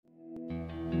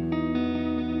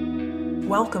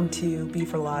Welcome to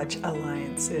Beaver Lodge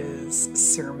Alliance's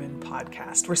sermon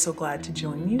podcast. We're so glad to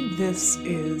join you. This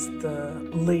is the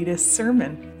latest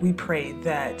sermon. We pray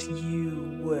that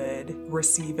you would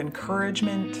receive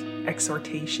encouragement,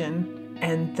 exhortation,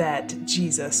 and that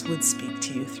Jesus would speak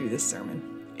to you through this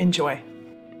sermon. Enjoy.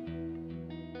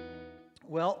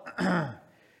 Well,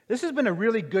 this has been a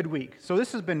really good week, so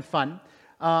this has been fun.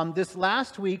 This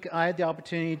last week, I had the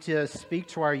opportunity to speak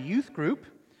to our youth group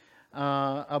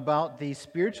about the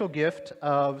spiritual gift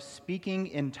of speaking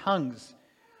in tongues,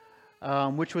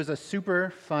 which was a super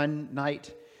fun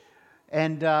night.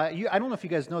 And I don't know if you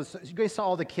guys know this. You guys saw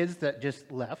all the kids that just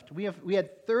left. We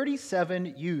had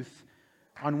 37 youth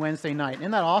on Wednesday night.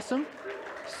 Isn't that awesome?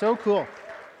 So cool.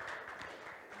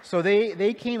 So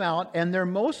they came out, and they're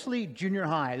mostly junior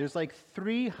high. There's like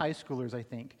 3 high schoolers, I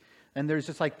think. And there's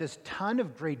just like this ton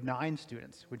of grade 9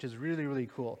 students, which is really, really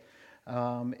cool.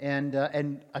 And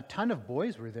a ton of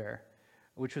boys were there,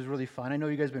 which was really fun. I know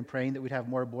you guys have been praying that we'd have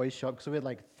more boys show up, so we had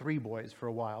like 3 boys for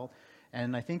a while.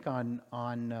 And I think on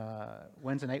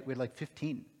Wednesday night we had like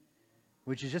 15,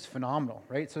 which is just phenomenal,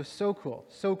 right? So cool,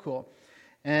 so cool.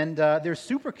 And they're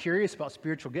super curious about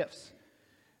spiritual gifts.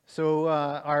 So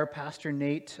our pastor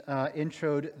Nate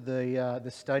introed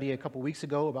the study a couple weeks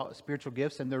ago about spiritual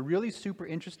gifts, and they're really super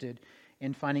interested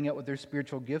in finding out what their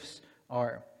spiritual gifts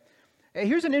are.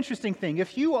 Here's an interesting thing.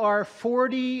 If you are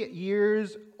 40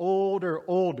 years old or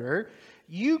older,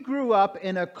 you grew up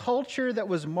in a culture that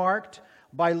was marked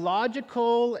by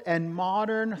logical and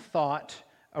modern thought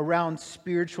around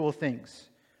spiritual things.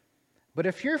 But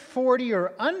if you're 40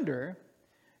 or under,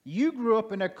 you grew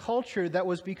up in a culture that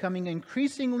was becoming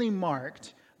increasingly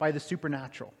marked by the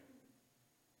supernatural.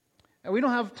 Now, we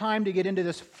don't have time to get into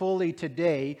this fully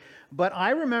today, but I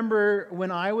remember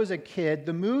when I was a kid,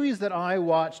 the movies that I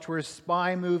watched were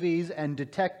spy movies and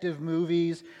detective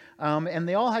movies, and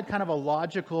they all had kind of a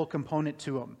logical component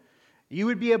to them. You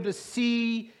would be able to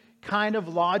see kind of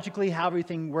logically how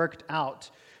everything worked out.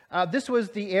 This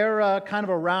was the era kind of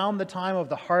around the time of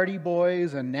the Hardy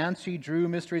Boys and Nancy Drew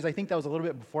mysteries. I think that was a little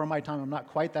bit before my time. I'm not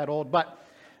quite that old, but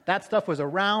that stuff was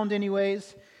around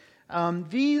anyways.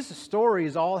 These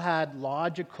stories all had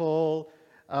logical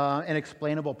and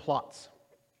explainable plots.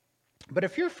 But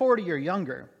if you're 40 or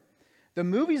younger, the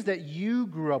movies that you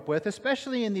grew up with,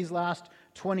 especially in these last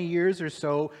 20 years or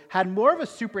so, had more of a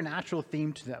supernatural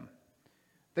theme to them.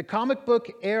 The comic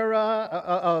book era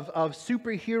of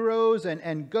superheroes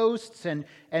and ghosts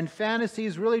and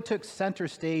fantasies really took center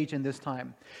stage in this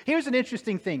time. Here's an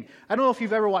interesting thing. I don't know if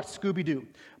you've ever watched Scooby-Doo,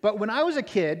 but when I was a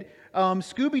kid,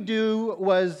 Scooby-Doo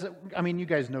was, you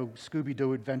guys know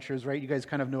Scooby-Doo Adventures, right? You guys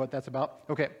kind of know what that's about.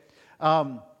 Okay.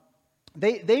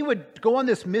 They would go on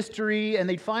this mystery, and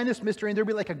they'd find this mystery, and there'd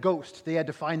be like a ghost. They had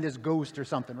to find this ghost or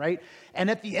something, right? And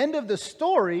at the end of the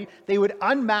story, they would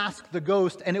unmask the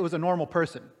ghost, and it was a normal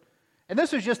person. And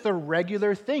this was just the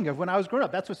regular thing of when I was growing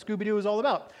up. That's what Scooby-Doo was all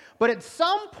about. But at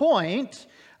some point,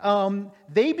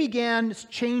 they began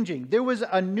changing. There was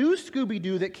a new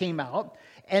Scooby-Doo that came out,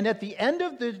 and at the end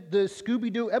of the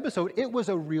Scooby-Doo episode, it was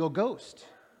a real ghost.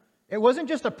 It wasn't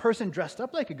just a person dressed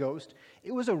up like a ghost.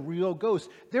 It was a real ghost.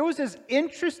 There was this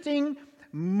interesting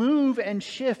move and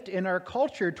shift in our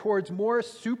culture towards more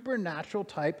supernatural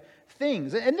type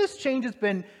things. And this change has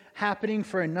been happening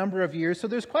for a number of years, so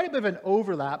there's quite a bit of an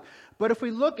overlap. But if we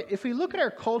look at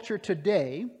our culture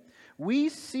today, we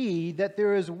see that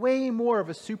there is way more of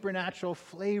a supernatural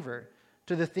flavor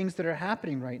to the things that are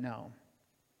happening right now.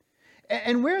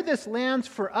 And where this lands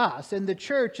for us in the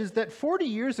church is that 40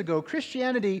 years ago,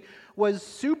 Christianity was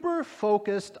super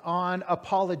focused on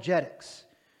apologetics.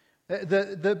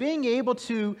 The being able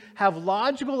to have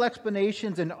logical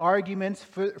explanations and arguments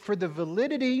for the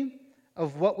validity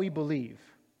of what we believe.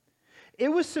 It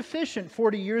was sufficient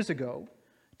 40 years ago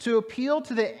to appeal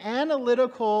to the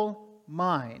analytical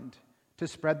mind to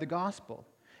spread the gospel.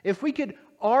 If we could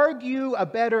argue a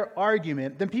better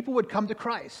argument, then people would come to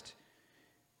Christ.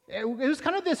 It was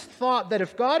kind of this thought that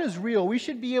if God is real, we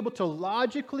should be able to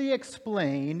logically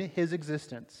explain his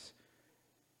existence.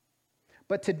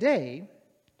 But today,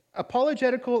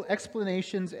 apologetical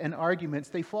explanations and arguments,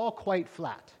 they fall quite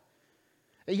flat.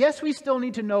 Yes, we still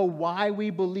need to know why we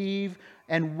believe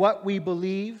and what we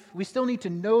believe. We still need to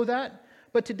know that.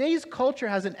 But today's culture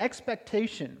has an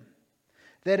expectation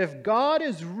that if God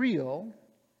is real,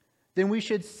 then we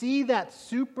should see that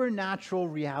supernatural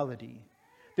reality.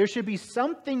 There should be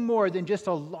something more than just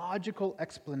a logical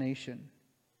explanation.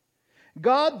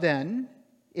 God then,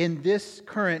 in this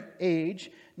current age,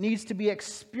 needs to be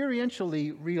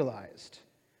experientially realized,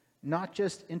 not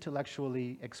just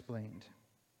intellectually explained.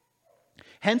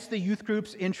 Hence the youth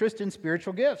group's interest in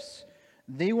spiritual gifts.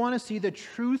 They want to see the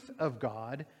truth of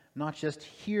God, not just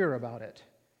hear about it.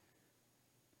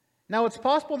 Now, it's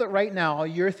possible that right now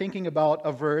you're thinking about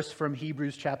a verse from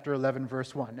Hebrews chapter 11,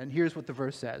 verse 1. And here's what the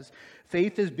verse says.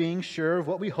 Faith is being sure of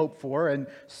what we hope for and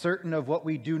certain of what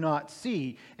we do not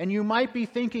see. And you might be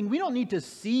thinking, we don't need to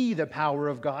see the power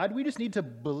of God. We just need to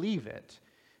believe it.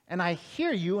 And I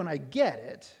hear you and I get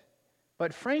it.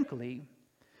 But frankly,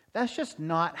 that's just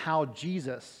not how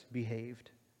Jesus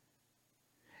behaved.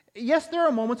 Yes, there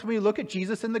are moments when we look at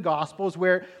Jesus in the Gospels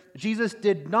where Jesus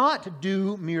did not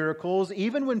do miracles,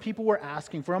 even when people were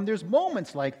asking for them. There's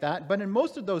moments like that, but in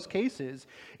most of those cases,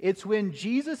 it's when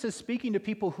Jesus is speaking to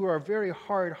people who are very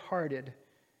hard-hearted,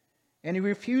 and he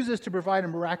refuses to provide a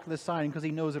miraculous sign because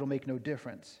he knows it'll make no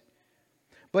difference.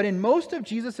 But in most of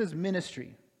Jesus'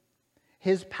 ministry,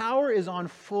 his power is on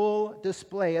full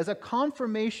display as a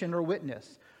confirmation or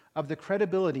witness of the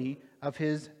credibility of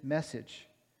his message.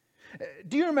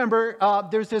 Do you remember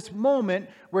there's this moment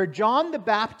where John the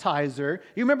Baptizer,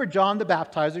 you remember John the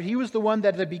Baptizer, he was the one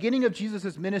that at the beginning of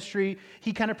Jesus' ministry,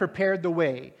 he kind of prepared the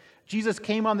way. Jesus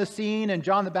came on the scene and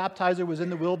John the Baptizer was in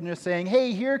the wilderness saying,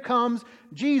 hey, here comes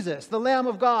Jesus, the Lamb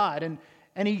of God.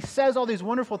 And he says all these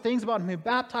wonderful things about him. He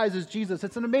baptizes Jesus.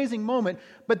 It's an amazing moment.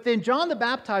 But then John the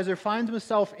Baptizer finds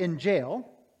himself in jail.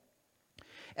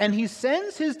 And he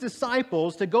sends his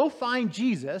disciples to go find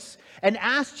Jesus and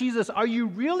ask Jesus, are you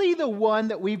really the one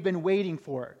that we've been waiting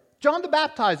for? John the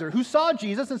Baptizer, who saw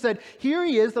Jesus and said, here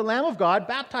he is, the Lamb of God,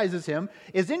 baptizes him,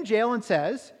 is in jail and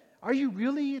says, are you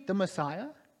really the Messiah?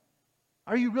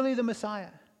 Are you really the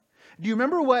Messiah? Do you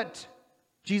remember what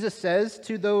Jesus says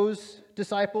to those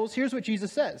disciples? Here's what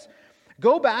Jesus says.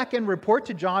 Go back and report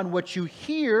to John what you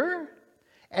hear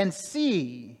and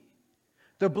see.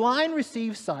 The blind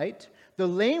receive sight. The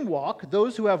lame walk,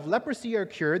 those who have leprosy are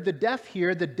cured, the deaf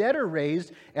hear, the dead are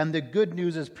raised, and the good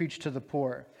news is preached to the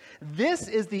poor. This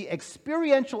is the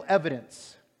experiential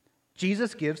evidence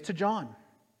Jesus gives to John.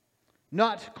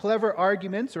 Not clever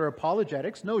arguments or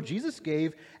apologetics. No, Jesus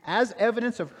gave, as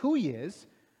evidence of who he is,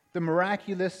 the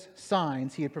miraculous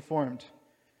signs he had performed.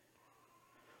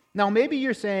 Now, maybe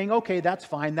you're saying, okay, that's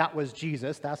fine, that was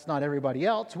Jesus, that's not everybody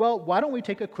else. Well, why don't we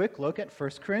take a quick look at 1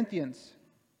 Corinthians?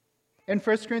 In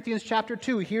 1 Corinthians chapter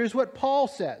 2, here's what Paul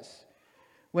says.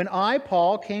 When I,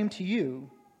 Paul, came to you,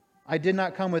 I did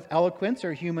not come with eloquence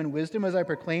or human wisdom as I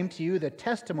proclaimed to you the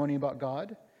testimony about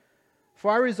God. For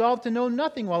I resolved to know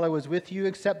nothing while I was with you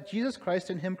except Jesus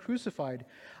Christ and him crucified.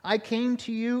 I came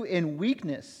to you in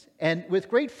weakness and with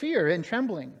great fear and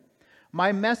trembling.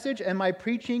 My message and my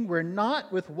preaching were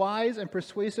not with wise and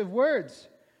persuasive words,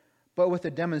 but with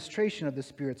a demonstration of the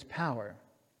Spirit's power,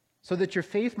 so that your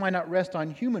faith might not rest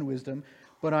on human wisdom,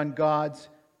 but on God's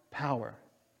power.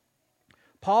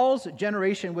 Paul's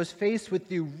generation was faced with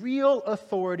the real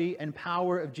authority and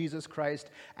power of Jesus Christ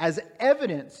as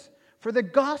evidence for the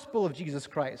gospel of Jesus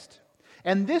Christ.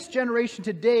 And this generation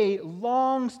today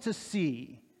longs to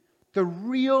see the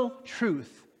real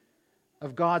truth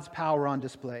of God's power on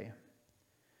display.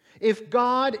 If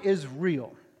God is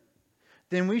real,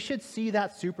 then we should see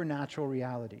that supernatural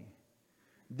reality.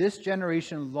 This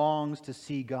generation longs to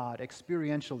see God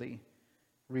experientially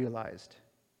realized.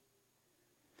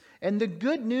 And the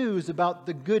good news about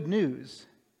the good news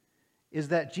is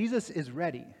that Jesus is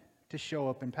ready to show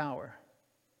up in power.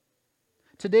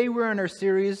 Today we're in our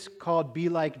series called Be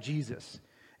Like Jesus.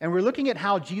 And we're looking at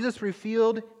how Jesus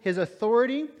revealed his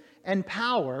authority and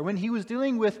power when he was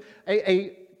dealing with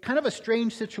a kind of a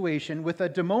strange situation with a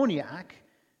demoniac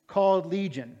called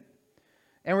Legion.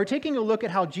 And we're taking a look at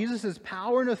how Jesus'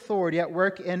 power and authority at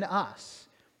work in us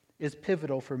is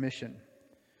pivotal for mission.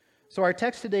 So our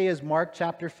text today is Mark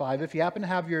chapter 5. If you happen to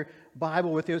have your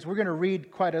Bible with you, we're going to read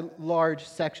quite a large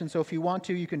section. So if you want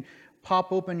to, you can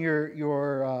pop open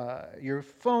your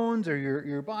phones or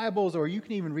your Bibles, or you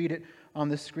can even read it on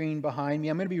the screen behind me.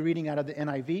 I'm going to be reading out of the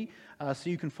NIV, so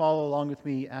you can follow along with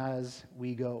me as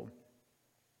we go.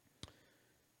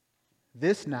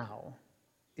 This now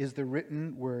is the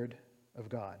written word of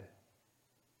God.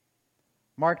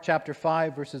 Mark chapter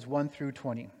 5, verses 1 through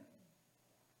 20.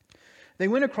 They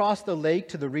went across the lake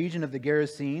to the region of the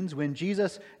Gerasenes. When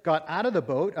Jesus got out of the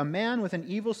boat, a man with an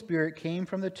evil spirit came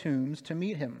from the tombs to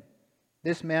meet him.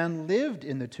 This man lived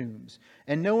in the tombs,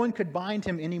 and no one could bind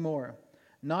him anymore,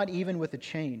 not even with a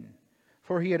chain.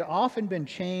 For he had often been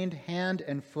chained hand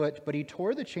and foot, but he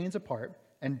tore the chains apart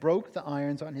and broke the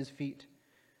irons on his feet.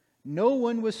 No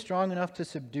one was strong enough to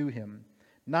subdue him.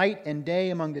 Night and day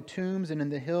among the tombs and in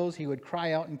the hills he would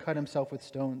cry out and cut himself with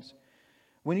stones.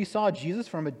 When he saw Jesus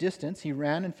from a distance, he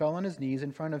ran and fell on his knees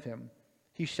in front of him.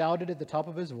 He shouted at the top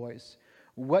of his voice,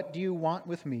 "What do you want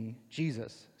with me,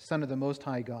 Jesus, Son of the Most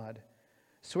High God?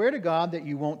 Swear to God that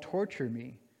you won't torture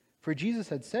me." For Jesus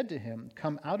had said to him,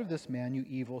 "Come out of this man, you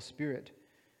evil spirit."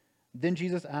 Then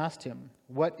Jesus asked him,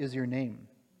 "What is your name?"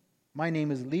 "My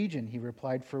name is Legion," he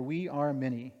replied, "for we are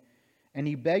many." And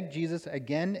he begged Jesus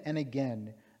again and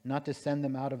again not to send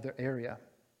them out of their area.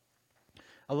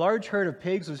 A large herd of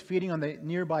pigs was feeding on the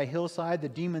nearby hillside. The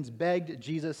demons begged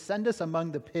Jesus, "Send us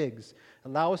among the pigs.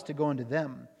 Allow us to go into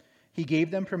them." He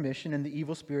gave them permission, and the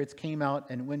evil spirits came out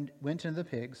and went into the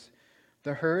pigs.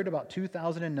 The herd, about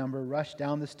 2,000 in number, rushed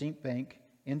down the steep bank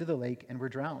into the lake and were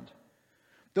drowned.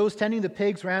 Those tending the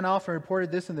pigs ran off and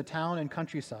reported this in the town and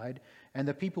countryside, and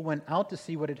the people went out to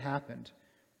see what had happened.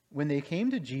 When they came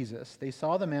to Jesus, they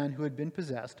saw the man who had been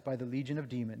possessed by the legion of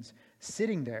demons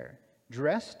sitting there,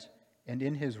 dressed and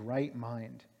in his right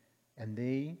mind, and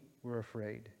they were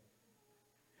afraid.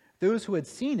 Those who had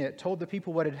seen it told the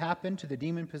people what had happened to the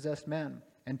demon-possessed man,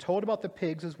 and told about the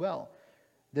pigs as well.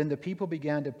 Then the people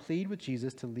began to plead with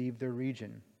Jesus to leave their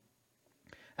region.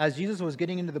 As Jesus was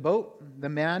getting into the boat, the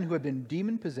man who had been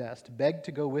demon-possessed begged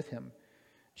to go with him.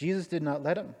 Jesus did not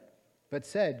let him, but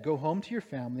said, "Go home to your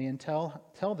family and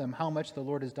tell them how much the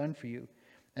Lord has done for you,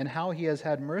 and how he has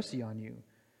had mercy on you."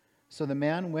 So the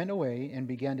man went away and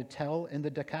began to tell in the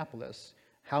Decapolis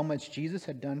how much Jesus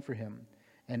had done for him,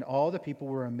 and all the people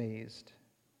were amazed.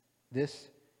 This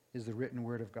is the written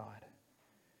word of God.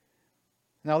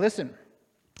 Now listen,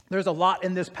 there's a lot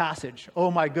in this passage.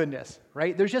 Oh my goodness,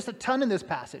 right? There's just a ton in this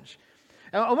passage.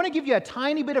 I want to give you a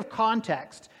tiny bit of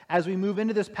context as we move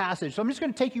into this passage. So I'm just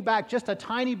going to take you back just a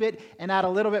tiny bit and add a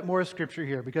little bit more scripture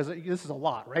here, because this is a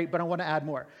lot, right? But I want to add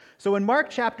more. So in Mark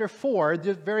chapter 4,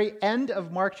 the very end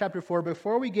of Mark chapter 4,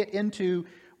 before we get into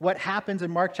what happens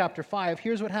in Mark chapter 5,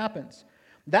 here's what happens.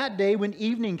 That day when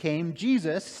evening came,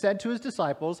 Jesus said to his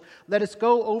disciples, "Let us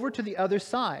go over to the other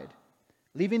side."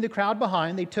 Leaving the crowd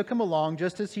behind, they took him along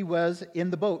just as he was in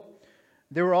the boat.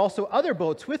 There were also other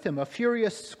boats with him. A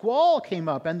furious squall came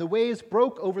up, and the waves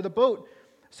broke over the boat,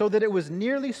 so that it was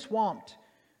nearly swamped.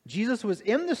 Jesus was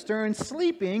in the stern,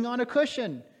 sleeping on a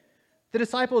cushion. The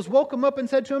disciples woke him up and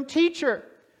said to him, "Teacher,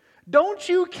 don't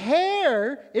you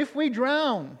care if we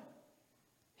drown?"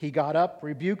 He got up,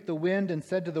 rebuked the wind, and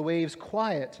said to the waves,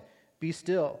 "Quiet, be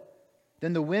still."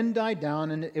 Then the wind died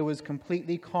down, and it was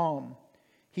completely calm.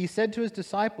 He said to his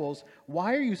disciples,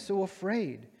 "Why are you so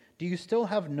afraid? Do you still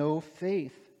have no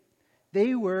faith?"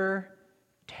 They were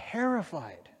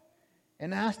terrified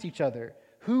and asked each other,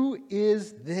 "Who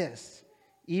is this?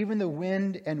 Even the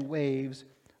wind and waves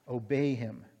obey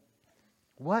him."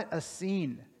 What a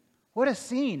scene. What a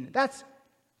scene. That's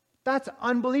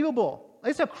unbelievable.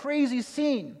 It's a crazy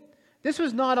scene. This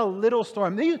was not a little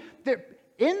storm. In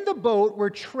the boat were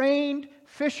trained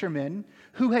fishermen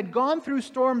who had gone through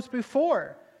storms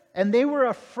before, and they were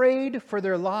afraid for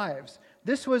their lives.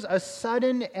 This was a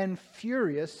sudden and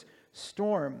furious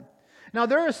storm. Now,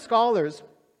 there are scholars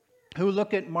who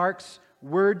look at Mark's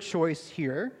word choice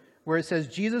here, where it says,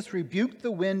 Jesus rebuked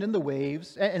the wind and the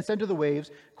waves, and said to the waves,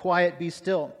 "Quiet, be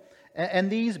still." And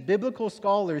these biblical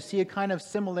scholars see a kind of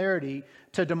similarity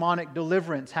to demonic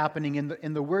deliverance happening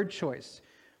in the word choice.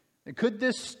 Could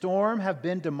this storm have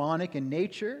been demonic in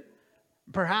nature?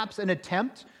 Perhaps an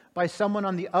attempt by someone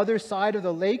on the other side of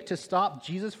the lake to stop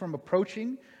Jesus from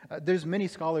approaching? There's many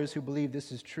scholars who believe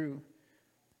this is true.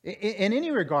 In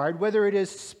any regard, whether it is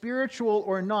spiritual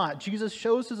or not, Jesus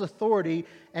shows his authority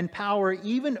and power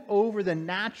even over the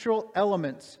natural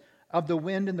elements of the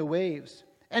wind and the waves,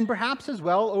 and perhaps as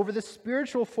well over the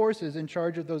spiritual forces in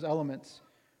charge of those elements.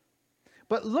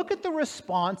 But look at the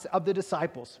response of the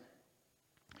disciples.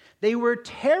 They were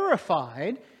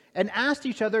terrified and asked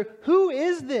each other, "Who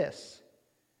is this?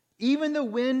 Even the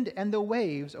wind and the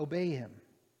waves obey him."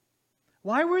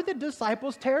 Why were the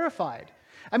disciples terrified?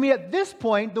 I mean, at this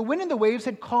point, the wind and the waves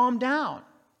had calmed down.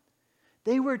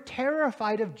 They were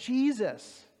terrified of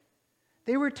Jesus.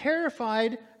 They were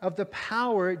terrified of the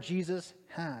power Jesus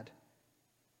had.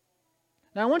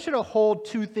 Now, I want you to hold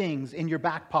two things in your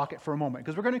back pocket for a moment,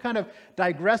 because we're going to kind of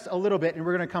digress a little bit, and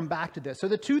we're going to come back to this. So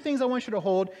the two things I want you to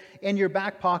hold in your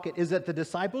back pocket is that the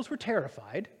disciples were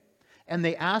terrified, and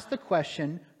they asked the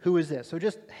question, "Who is this?" So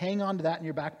just hang on to that in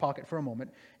your back pocket for a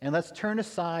moment, and let's turn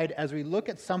aside as we look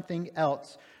at something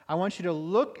else. I want you to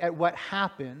look at what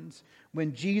happens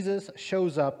when Jesus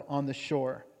shows up on the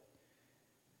shore.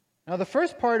 Now, the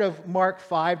first part of Mark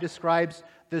 5 describes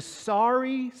the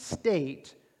sorry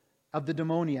state of the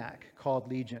demoniac called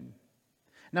Legion.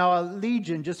 Now, a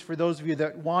legion, just for those of you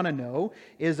that want to know,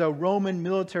 is a Roman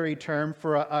military term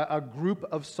for a group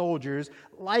of soldiers,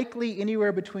 likely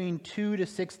anywhere between 2,000 to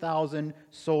 6,000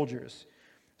 soldiers.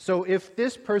 So if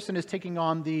this person is taking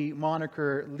on the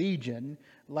moniker Legion,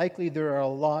 likely there are a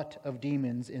lot of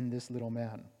demons in this little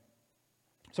man.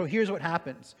 So here's what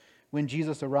happens when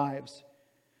Jesus arrives.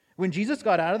 When Jesus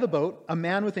got out of the boat, a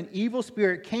man with an evil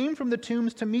spirit came from the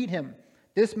tombs to meet him.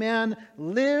 This man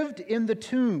lived in the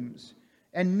tombs,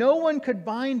 and no one could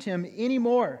bind him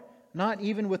anymore, not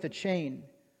even with a chain.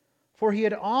 For he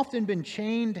had often been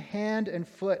chained hand and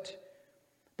foot.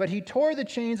 But he tore the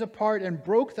chains apart and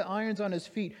broke the irons on his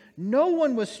feet. No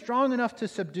one was strong enough to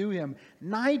subdue him.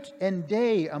 Night and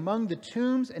day among the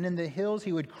tombs and in the hills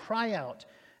he would cry out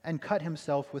and cut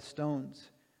himself with stones.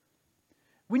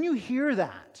 When you hear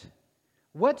that,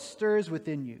 what stirs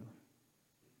within you?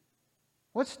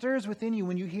 What stirs within you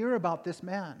when you hear about this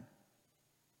man?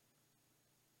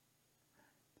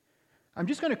 I'm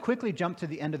just going to quickly jump to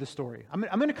the end of the story. I'm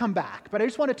going to come back, but I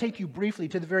just want to take you briefly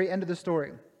to the very end of the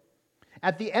story.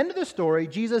 At the end of the story,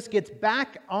 Jesus gets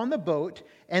back on the boat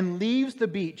and leaves the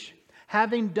beach,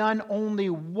 having done only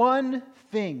one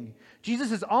thing.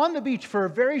 Jesus is on the beach for a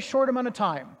very short amount of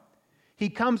time. He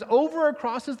comes over,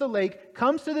 crosses the lake,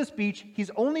 comes to this beach.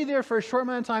 He's only there for a short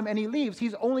amount of time, and he leaves.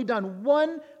 He's only done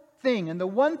one thing, and the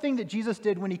one thing that Jesus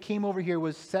did when he came over here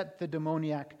was set the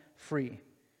demoniac free.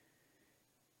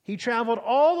 He traveled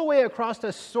all the way across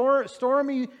a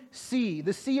stormy sea,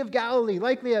 the Sea of Galilee,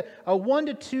 likely a 1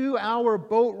 to 2 hour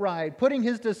boat ride, putting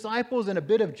his disciples in a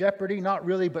bit of jeopardy, not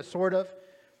really, but sort of,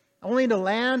 only to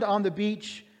land on the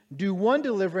beach, do one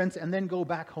deliverance, and then go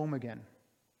back home again.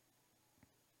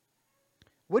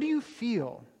 What do you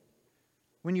feel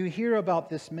when you hear about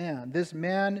this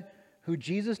man who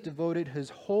Jesus devoted his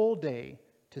whole day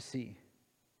to see?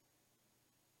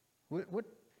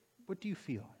 What do you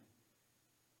feel?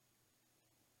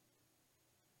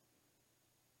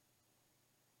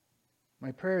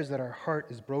 My prayer is that our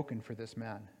heart is broken for this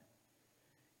man.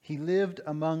 He lived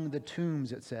among the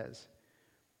tombs, it says.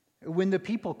 When the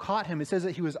people caught him, it says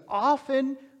that he was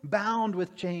often bound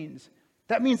with chains.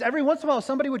 That means every once in a while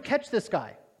somebody would catch this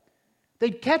guy.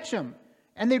 They'd catch him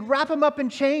and they'd wrap him up in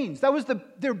chains. That was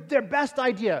their best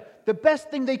idea. The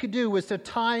best thing they could do was to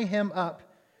tie him up,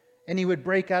 and he would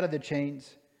break out of the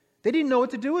chains. They didn't know what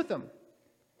to do with him.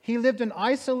 He lived an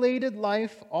isolated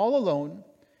life all alone,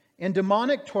 in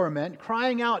demonic torment,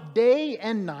 crying out day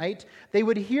and night. They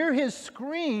would hear his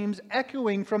screams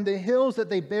echoing from the hills that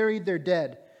they buried their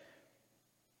dead.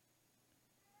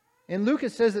 In Luke,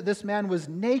 it says that this man was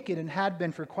naked and had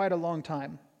been for quite a long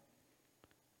time.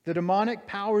 The demonic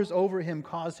powers over him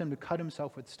caused him to cut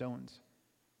himself with stones.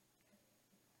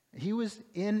 He was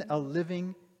in a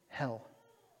living hell.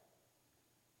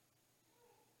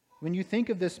 When you think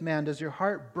of this man, does your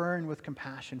heart burn with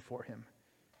compassion for him?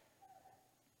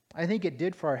 I think it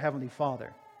did for our Heavenly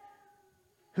Father,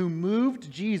 who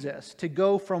moved Jesus to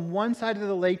go from one side of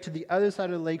the lake to the other side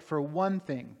of the lake for one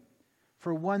thing,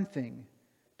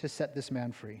 to set this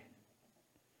man free.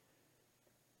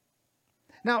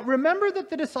 Now, remember that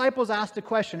the disciples asked a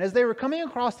question. As they were coming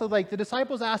across the lake, the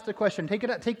disciples asked a question.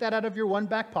 Take that out of your one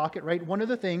back pocket, right? One of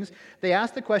the things, they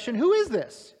asked the question, who is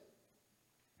this?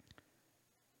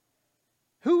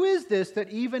 Who is this that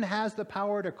even has the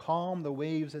power to calm the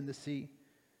waves and the sea?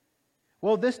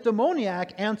 Well, this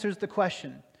demoniac answers the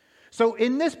question. So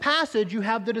in this passage, you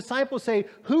have the disciples say,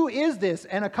 who is this?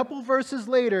 And a couple verses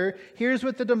later, here's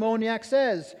what the demoniac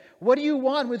says. What do you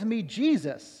want with me,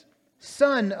 Jesus,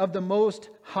 Son of the Most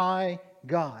High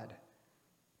God?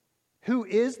 Who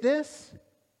is this?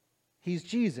 He's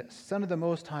Jesus, Son of the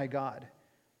Most High God.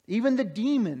 Even the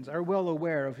demons are well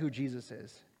aware of who Jesus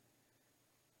is.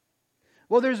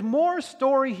 Well, there's more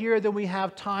story here than we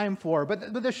have time for.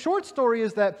 But the short story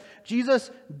is that Jesus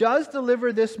does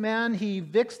deliver this man. He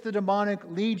evicts the demonic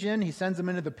legion. He sends them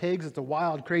into the pigs. It's a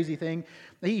wild, crazy thing.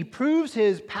 He proves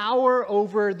his power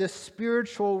over this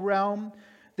spiritual realm.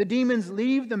 The demons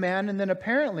leave the man, and then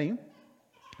apparently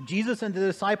Jesus and the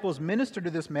disciples minister to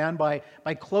this man by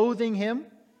clothing him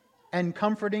and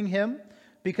comforting him.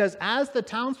 Because as the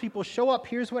townspeople show up,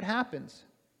 here's what happens.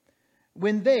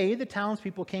 When the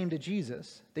townspeople, came to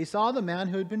Jesus, they saw the man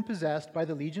who had been possessed by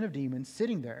the legion of demons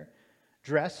sitting there,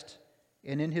 dressed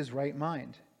and in his right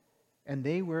mind, and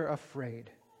they were afraid.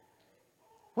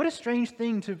 What a strange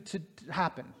thing to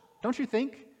happen, don't you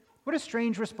think? What a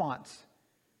strange response.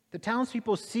 The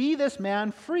townspeople see this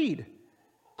man freed,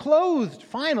 clothed,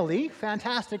 finally,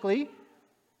 fantastically,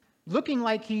 looking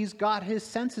like he's got his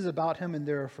senses about him, and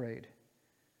they're afraid.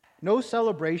 No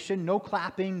celebration, no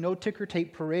clapping, no ticker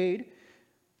tape parade.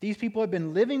 These people have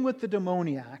been living with the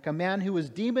demoniac, a man who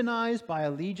was demonized by a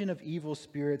legion of evil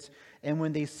spirits, and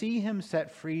when they see him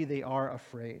set free, they are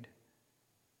afraid.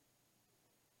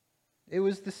 It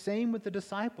was the same with the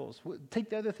disciples.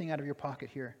 Take the other thing out of your pocket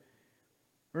here.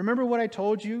 Remember what I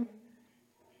told you?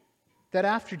 that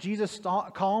after Jesus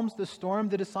calms the storm,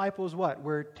 the disciples what?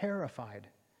 Were terrified.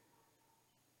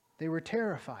 They were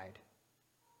terrified.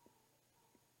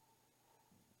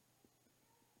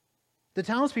 The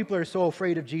townspeople are so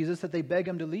afraid of Jesus that they beg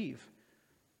him to leave.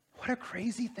 What a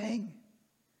crazy thing.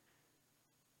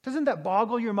 Doesn't that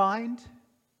boggle your mind?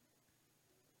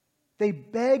 They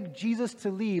beg Jesus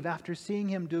to leave after seeing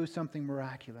him do something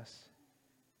miraculous.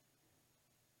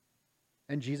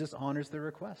 And Jesus honors their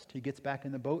request. He gets back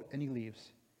in the boat and he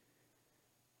leaves.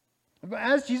 But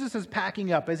as Jesus is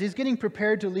packing up, as he's getting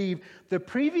prepared to leave, the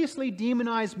previously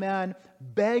demonized man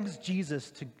begs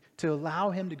Jesus to allow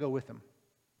him to go with him.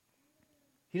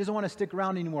 He doesn't want to stick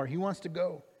around anymore. He wants to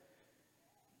go.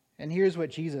 And here's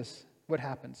what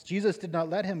happens. Jesus did not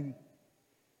let him,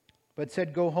 but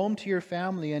said, "Go home to your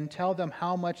family and tell them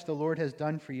how much the Lord has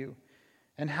done for you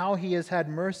and how he has had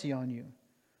mercy on you."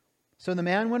 So the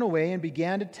man went away and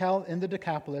began to tell in the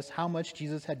Decapolis how much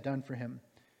Jesus had done for him.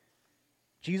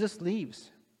 Jesus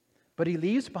leaves, but he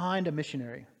leaves behind a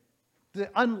missionary. The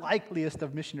unlikeliest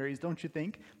of missionaries, don't you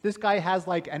think? This guy has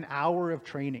like an hour of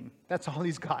training. That's all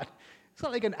he's got. It's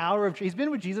not like an hour of training. He's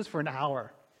been with Jesus for an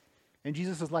hour. And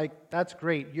Jesus is like, "That's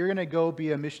great. You're going to go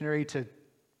be a missionary to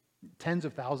tens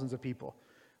of thousands of people.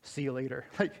 See you later."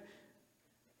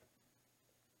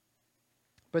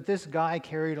 But this guy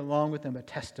carried along with him a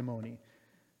testimony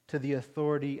to the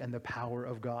authority and the power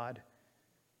of God.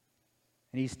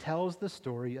 And he tells the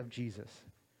story of Jesus.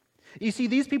 You see,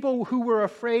 these people who were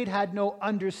afraid had no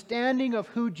understanding of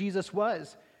who Jesus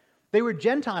was. They were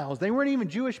Gentiles. They weren't even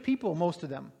Jewish people, most of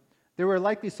them. There were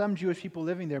likely some Jewish people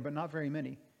living there, but not very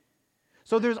many.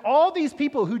 So there's all these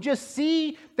people who just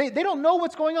see, they don't know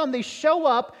what's going on. They show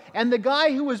up, and the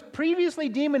guy who was previously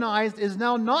demonized is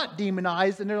now not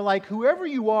demonized, and they're like, "Whoever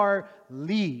you are,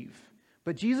 leave."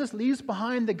 But Jesus leaves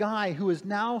behind the guy who is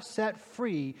now set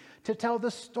free to tell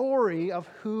the story of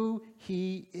who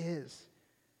he is.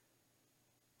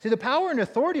 See, the power and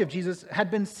authority of Jesus had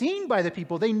been seen by the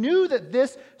people. They knew that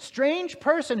this strange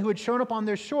person who had shown up on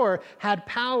their shore had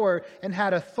power and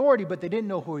had authority, but they didn't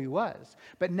know who he was.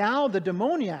 But now the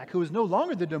demoniac, who is no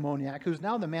longer the demoniac, who's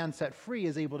now the man set free,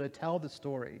 is able to tell the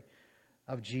story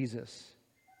of Jesus.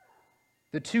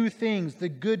 The two things, the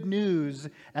good news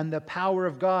and the power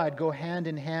of God, go hand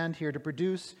in hand here to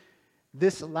produce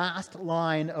this last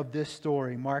line of this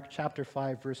story. Mark chapter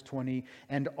 5, verse 20,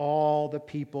 "And all the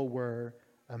people were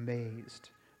amazed."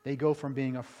 They go from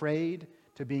being afraid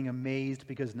to being amazed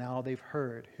because now they've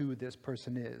heard who this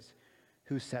person is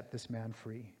who set this man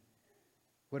free.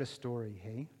 What a story,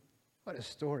 hey? What a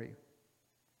story.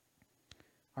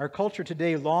 Our culture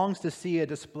today longs to see a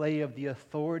display of the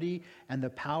authority and the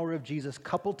power of Jesus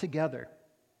coupled together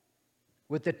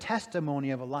with the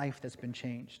testimony of a life that's been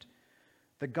changed.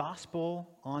 The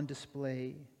gospel on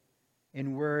display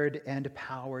in word and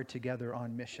power together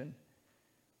on mission.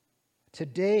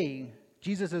 Today,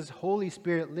 Jesus' Holy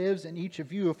Spirit lives in each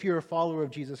of you if you're a follower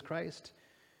of Jesus Christ.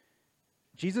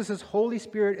 Jesus' Holy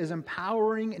Spirit is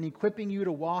empowering and equipping you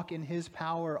to walk in his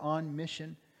power on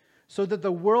mission so that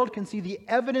the world can see the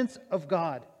evidence of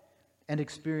God and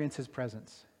experience his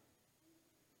presence.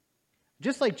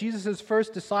 Just like Jesus'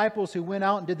 first disciples who went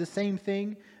out and did the same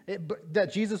thing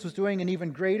that Jesus was doing and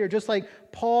even greater, just like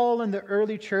Paul and the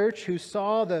early church who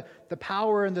saw the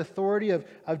power and the authority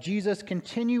of Jesus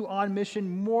continue on mission,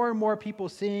 more and more people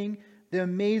seeing the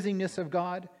amazingness of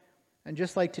God. And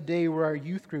just like today where our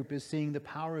youth group is seeing the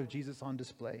power of Jesus on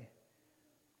display.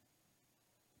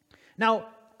 Now,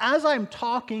 as I'm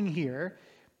talking here,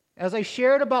 as I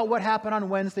shared about what happened on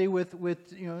Wednesday with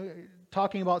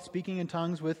talking about speaking in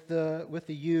tongues with the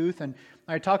youth, and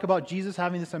I talk about Jesus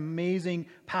having this amazing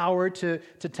power to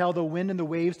tell the wind and the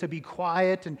waves to be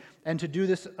quiet and to do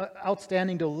this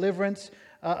outstanding deliverance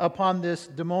upon this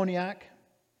demoniac.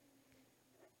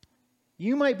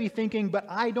 You might be thinking, but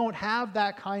I don't have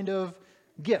that kind of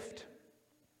gift.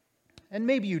 And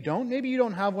maybe you don't. Maybe you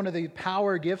don't have one of the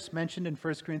power gifts mentioned in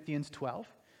 1 Corinthians 12.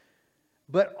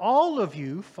 But all of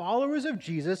you, followers of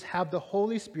Jesus, have the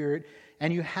Holy Spirit,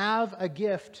 and you have a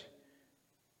gift.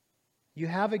 You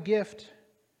have a gift.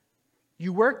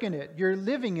 You work in it. You're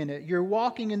living in it. You're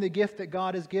walking in the gift that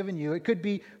God has given you. It could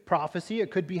be prophecy.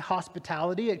 It could be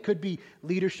hospitality. It could be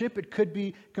leadership. It could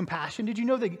be compassion. Did you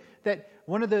know that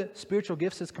one of the spiritual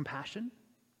gifts is compassion?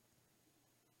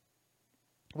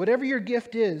 Whatever your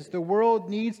gift is, the world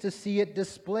needs to see it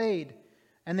displayed.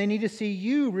 And they need to see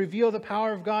you reveal the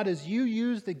power of God as you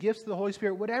use the gifts of the Holy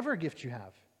Spirit, whatever gift you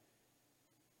have.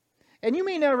 And you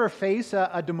may never face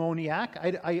a demoniac.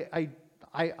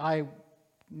 I'm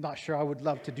not sure I would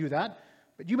love to do that.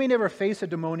 But you may never face a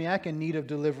demoniac in need of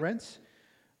deliverance.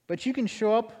 But you can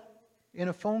show up in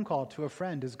a phone call to a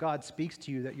friend as God speaks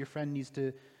to you that your friend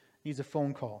needs a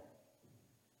phone call.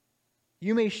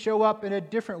 You may show up in a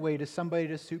different way to somebody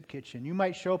at a soup kitchen. You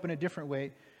might show up in a different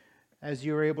way as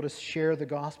you're able to share the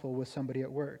gospel with somebody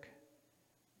at work.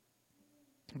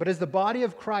 But as the body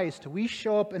of Christ, we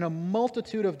show up in a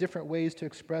multitude of different ways to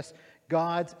express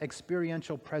God's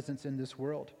experiential presence in this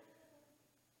world.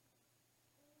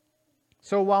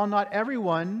 So while not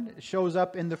everyone shows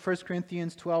up in the 1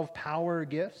 Corinthians 12 power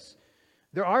gifts,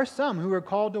 there are some who are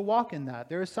called to walk in that.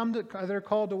 There are some that are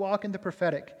called to walk in the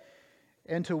prophetic,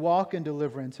 and to walk in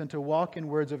deliverance, and to walk in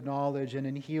words of knowledge, and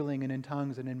in healing, and in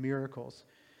tongues, and in miracles.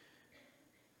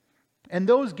 And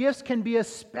those gifts can be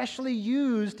especially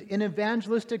used in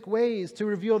evangelistic ways to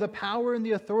reveal the power and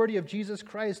the authority of Jesus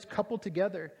Christ, coupled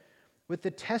together with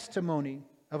the testimony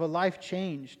of a life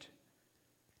changed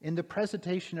in the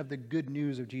presentation of the good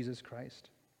news of Jesus Christ.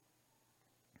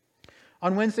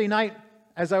 On Wednesday night,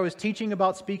 as I was teaching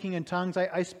about speaking in tongues,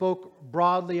 I spoke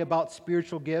broadly about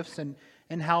spiritual gifts and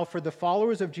how for the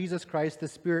followers of Jesus Christ, the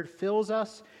Spirit fills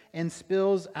us and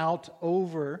spills out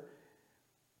over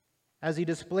as He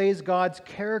displays God's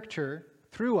character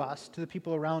through us to the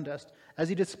people around us, as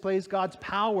He displays God's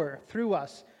power through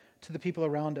us to the people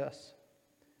around us.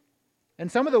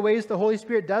 And some of the ways the Holy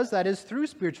Spirit does that is through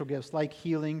spiritual gifts like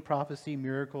healing, prophecy,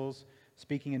 miracles,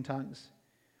 speaking in tongues.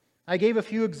 I gave a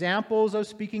few examples of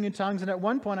speaking in tongues, and at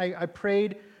one point I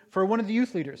prayed for one of the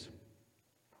youth leaders.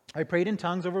 I prayed in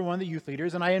tongues over one of the youth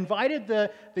leaders, and I invited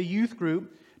the youth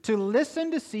group to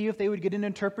listen to see if they would get an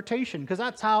interpretation, because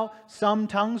that's how some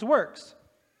tongues works.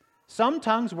 Some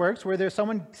tongues works where there's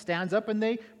someone stands up and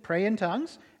they pray in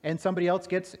tongues, and somebody else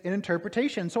gets an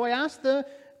interpretation. So I asked the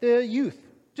youth,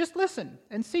 just listen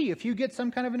and see if you get some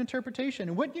kind of an interpretation.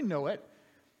 And wouldn't you know it,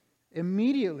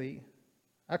 immediately,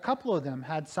 a couple of them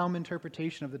had some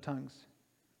interpretation of the tongues.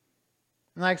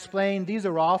 And I explained these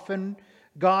are often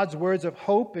God's words of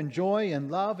hope and joy and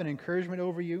love and encouragement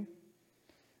over you.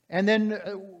 And then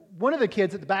one of the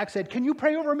kids at the back said, "Can you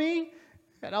pray over me?"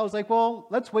 And I was like, well,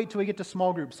 let's wait till we get to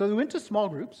small groups. So we went to small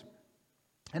groups,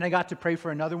 and I got to pray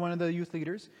for another one of the youth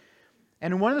leaders.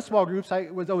 And in one of the small groups,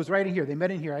 I was right in here. They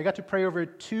met in here. I got to pray over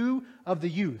two of the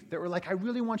youth that were like, "I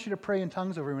really want you to pray in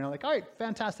tongues over me." And I'm like, all right,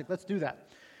 fantastic, let's do that.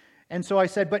 And so I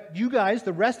said, but you guys,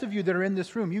 the rest of you that are in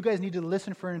this room, you guys need to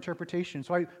listen for an interpretation.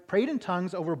 So I prayed in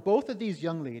tongues over both of these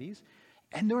young ladies,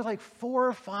 and there were like 4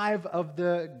 or 5 of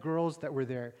the girls that were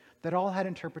there that all had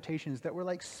interpretations that were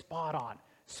like spot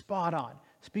on,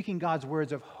 speaking God's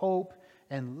words of hope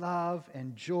and love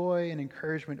and joy and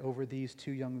encouragement over these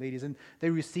 2 young ladies. And they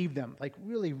received them like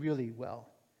really, really well.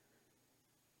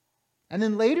 And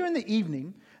then later in the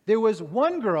evening, there was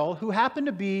one girl who happened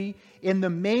to be in the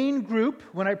main group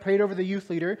when I prayed over the youth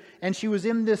leader, and she was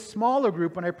in this smaller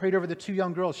group when I prayed over the 2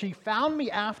 young girls. She found me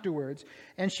afterwards,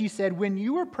 and she said, "When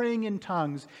you were praying in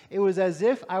tongues, it was as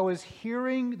if I was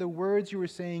hearing the words you were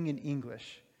saying in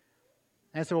English."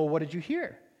 And I said, "Well, what did you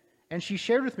hear?" And she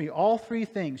shared with me all 3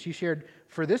 things. She shared,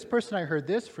 "For this person I heard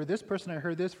this, for this person I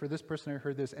heard this, for this person I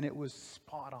heard this," and it was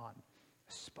spot on.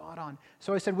 Spot on.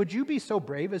 So I said, "Would you be so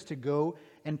brave as to go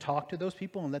and talk to those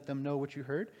people and let them know what you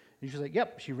heard?" And she was like,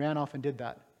 "Yep." She ran off and did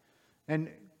that.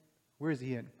 And where's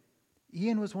Ian?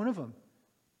 Ian was one of them.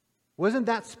 Wasn't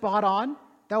that spot on?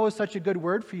 That was such a good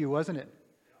word for you, wasn't it?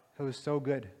 It was so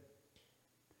good.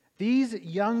 These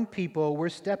young people were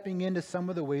stepping into some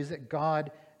of the ways that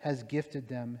God has gifted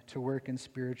them to work in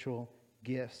spiritual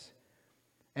gifts.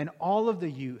 And all of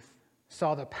the youth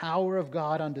saw the power of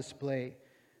God on display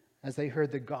as they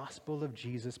heard the gospel of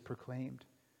Jesus proclaimed.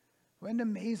 What an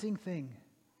amazing thing.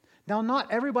 Now,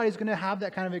 not everybody's going to have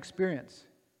that kind of experience,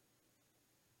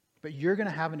 but you're going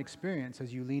to have an experience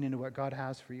as you lean into what God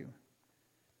has for you.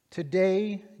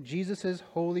 Today, Jesus'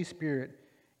 Holy Spirit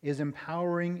is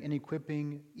empowering and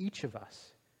equipping each of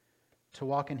us to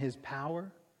walk in His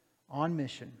power on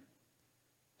mission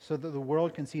so that the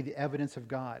world can see the evidence of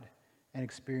God and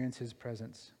experience His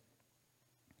presence.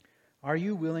 Are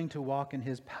you willing to walk in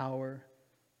His power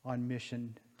on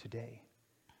mission today?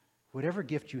 Whatever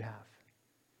gift you have,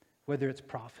 whether it's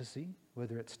prophecy,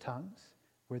 whether it's tongues,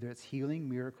 whether it's healing,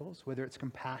 miracles, whether it's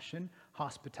compassion,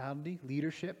 hospitality,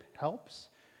 leadership, helps,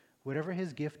 whatever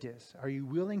His gift is, are you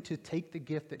willing to take the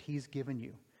gift that He's given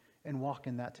you and walk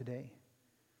in that today?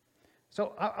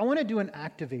 So I want to do an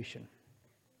activation.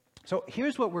 So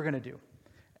here's what we're going to do.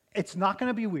 It's not going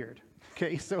to be weird,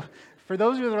 okay? So for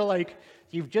those of you that are like,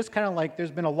 you've just kind of like,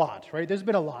 there's been a lot, right? There's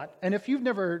been a lot. And if you've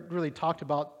never really talked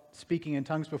about speaking in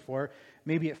tongues before,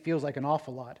 maybe it feels like an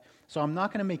awful lot. So I'm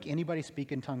not going to make anybody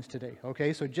speak in tongues today,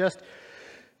 okay? So just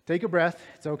take a breath.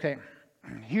 It's okay.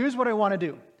 Here's what I want to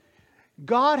do.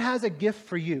 God has a gift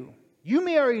for you. You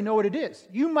may already know what it is.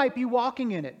 You might be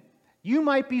walking in it. You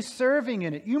might be serving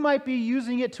in it. You might be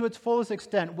using it to its fullest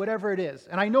extent, whatever it is.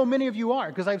 And I know many of you are,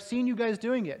 because I've seen you guys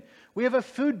doing it. We have a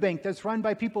food bank that's run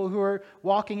by people who are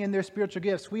walking in their spiritual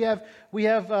gifts. We have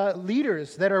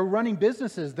leaders that are running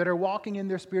businesses that are walking in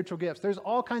their spiritual gifts. There's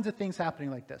all kinds of things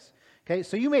happening like this. Okay,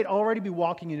 so you may already be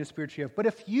walking in your spiritual gift. But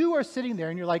if you are sitting there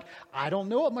and you're like, I don't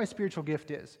know what my spiritual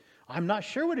gift is. I'm not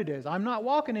sure what it is. I'm not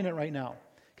walking in it right now.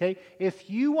 Okay, if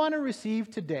you want to receive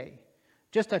today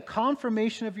just a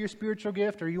confirmation of your spiritual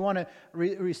gift, or you want to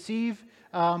receive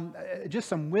just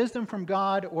some wisdom from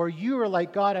God, or you are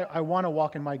like, God, I want to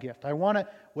walk in my gift. I want to,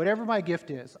 whatever my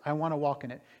gift is, I want to walk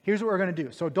in it. Here's what we're going to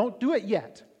do. So don't do it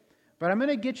yet, but I'm going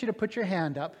to get you to put your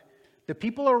hand up. The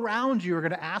people around you are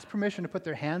going to ask permission to put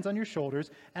their hands on your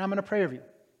shoulders, and I'm going to pray over you.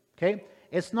 Okay?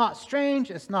 It's not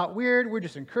strange. It's not weird. We're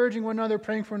just encouraging one another,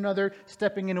 praying for one another,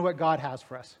 stepping into what God has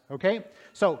for us. Okay?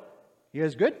 So, you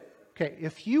guys good? Okay,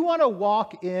 if you want to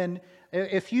walk in,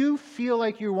 if you feel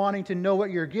like you're wanting to know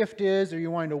what your gift is, or you're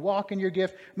wanting to walk in your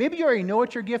gift, maybe you already know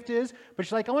what your gift is,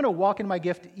 but you're like, I want to walk in my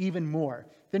gift even more,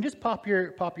 then just pop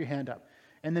your hand up.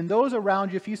 And then those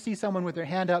around you, if you see someone with their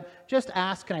hand up, just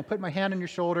ask, can I put my hand on your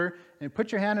shoulder? And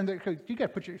put your hand in there. You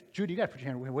got to put Judy, you got to put your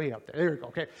hand way up there. There you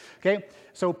go. Okay.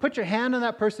 So put your hand on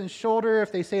that person's shoulder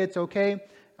if they say it's okay.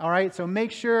 All right. So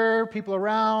make sure people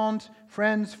around,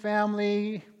 friends,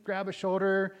 family, grab a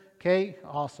shoulder. Okay,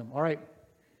 awesome. All right.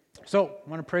 So I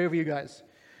want to pray over you guys.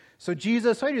 So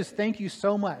Jesus, I just thank you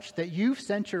so much that you've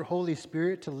sent your Holy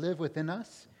Spirit to live within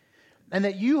us, and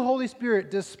that you, Holy Spirit,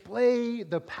 display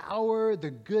the power, the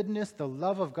goodness, the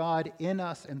love of God in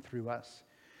us and through us.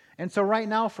 And so right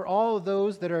now, for all of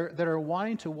those that are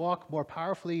wanting to walk more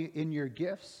powerfully in your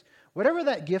gifts, whatever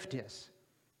that gift is,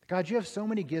 God, you have so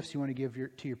many gifts you want to give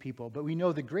to your people, but we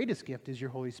know the greatest gift is your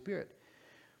Holy Spirit.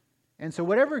 And so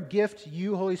whatever gift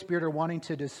you, Holy Spirit, are wanting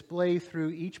to display through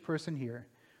each person here,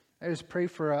 I just pray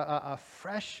for a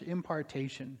fresh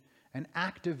impartation, an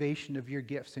activation of your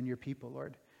gifts in your people,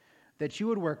 Lord. That you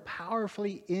would work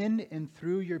powerfully in and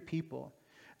through your people.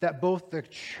 That both the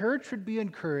church would be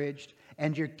encouraged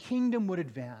and your kingdom would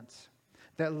advance.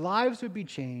 That lives would be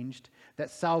changed, that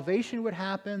salvation would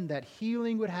happen, that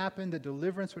healing would happen, that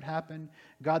deliverance would happen.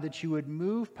 God, that you would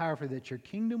move powerfully, that your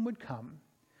kingdom would come,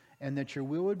 and that your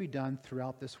will would be done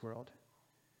throughout this world.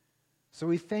 So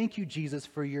we thank you, Jesus,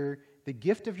 for the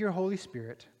gift of your Holy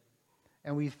Spirit.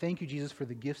 And we thank you, Jesus, for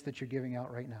the gifts that you're giving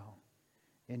out right now.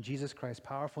 In Jesus Christ's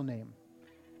powerful name,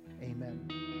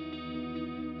 amen.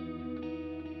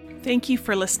 Thank you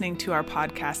for listening to our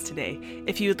podcast today.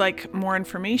 If you would like more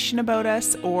information about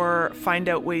us or find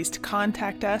out ways to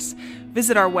contact us,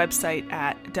 visit our website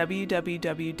at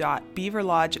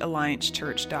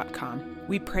www.beaverlodgealliancechurch.com.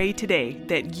 We pray today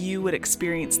that you would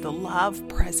experience the love,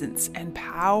 presence, and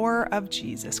power of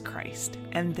Jesus Christ,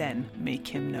 and then make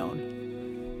him known.